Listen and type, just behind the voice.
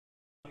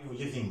Are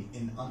you living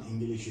in an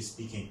English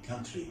speaking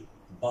country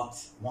but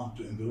want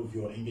to improve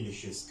your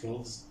English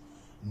skills?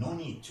 No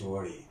need to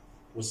worry.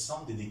 With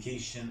some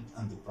dedication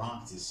and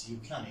practice, you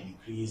can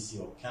increase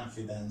your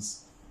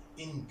confidence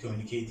in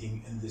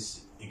communicating in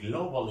this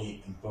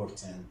globally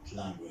important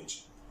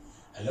language.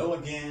 Hello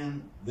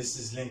again, this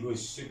is Language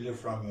Shibli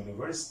from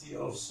University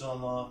of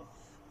Soma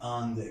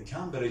and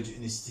Cambridge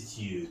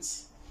Institute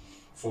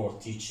for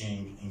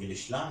teaching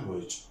English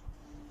language.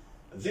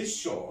 This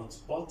short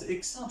but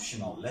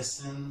exceptional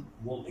lesson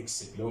will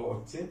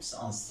explore tips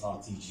and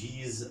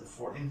strategies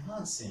for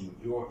enhancing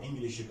your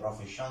English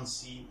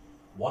proficiency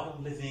while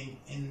living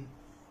in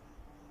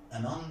a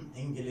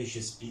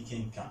non-English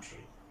speaking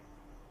country.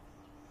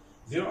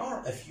 There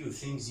are a few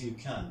things you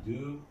can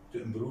do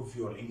to improve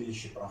your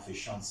English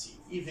proficiency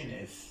even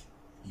if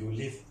you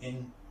live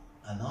in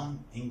a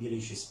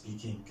non-English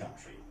speaking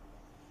country.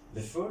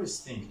 The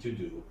first thing to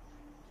do,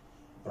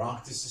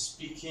 practice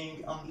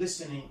speaking and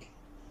listening.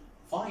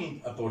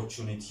 Find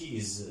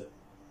opportunities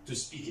to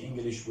speak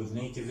English with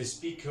native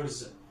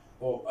speakers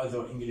or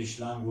other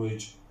English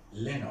language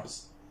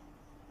learners.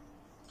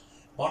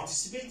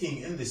 Participating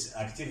in this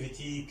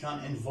activity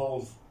can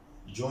involve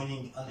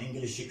joining an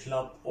English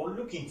club or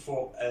looking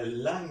for a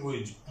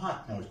language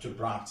partner to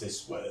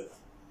practice with.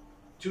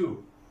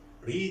 2.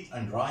 Read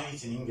and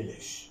write in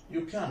English.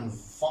 You can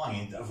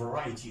find a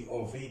variety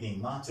of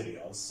reading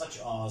materials such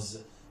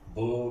as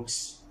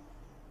books,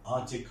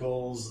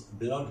 articles,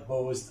 blog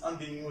posts, and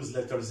the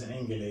newsletters in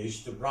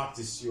English to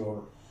practice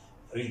your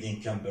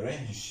reading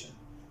comprehension.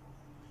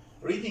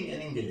 Reading in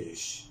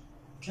English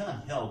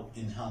can help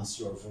enhance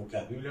your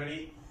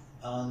vocabulary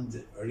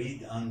and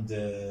read and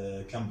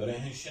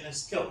comprehension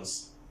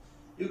skills.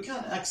 You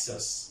can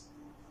access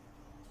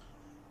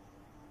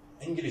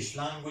English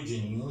language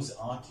news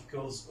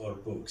articles or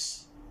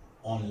books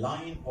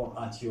online or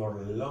at your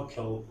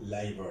local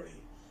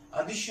library.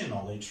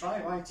 Additionally,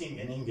 try writing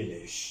in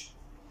English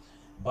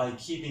by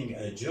keeping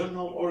a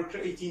journal or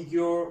creating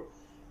your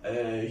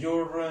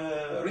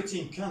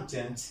written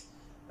content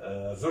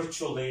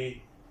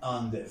virtually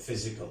and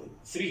physically.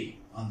 3,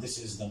 and this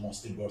is the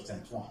most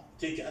important one,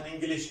 take an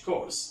English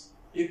course.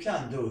 You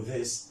can do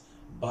this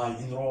by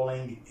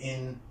enrolling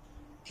in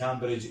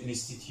Cambridge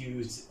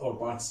Institute or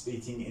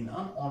participating in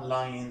an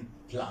online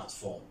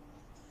platform.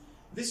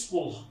 This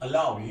will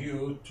allow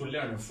you to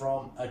learn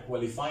from a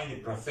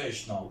qualified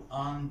professional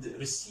and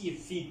receive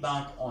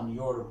feedback on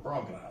your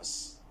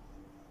progress.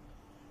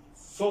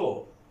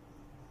 4.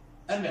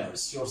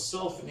 Immerse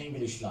yourself in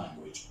English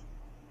language.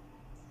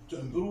 To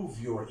improve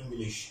your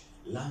English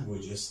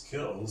language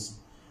skills,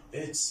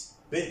 it's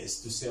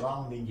best to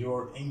surround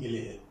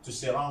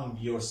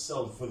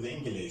yourself with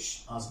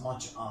English as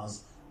much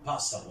as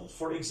possible.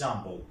 For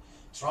example,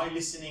 try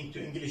listening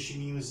to English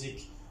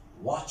music,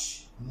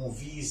 watch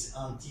movies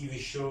and TV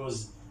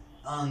shows,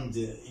 and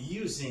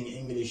using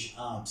English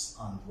apps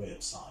and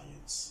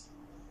websites.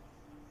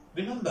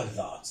 Remember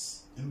that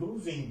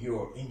improving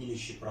your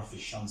English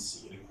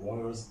proficiency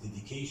requires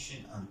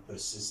dedication and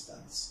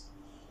persistence.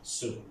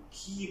 So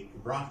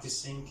keep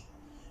practicing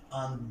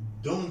and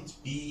don't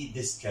be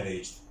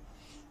discouraged,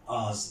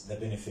 as the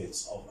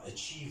benefits of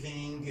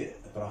achieving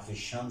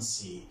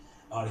proficiency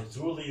are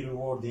truly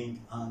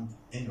rewarding and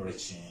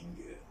enriching.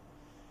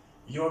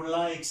 Your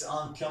likes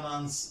and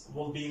comments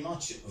will be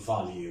much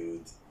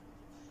valued.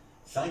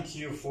 Thank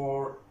you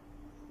for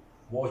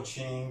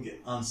watching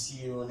and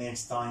see you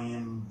next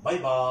time. Bye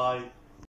bye.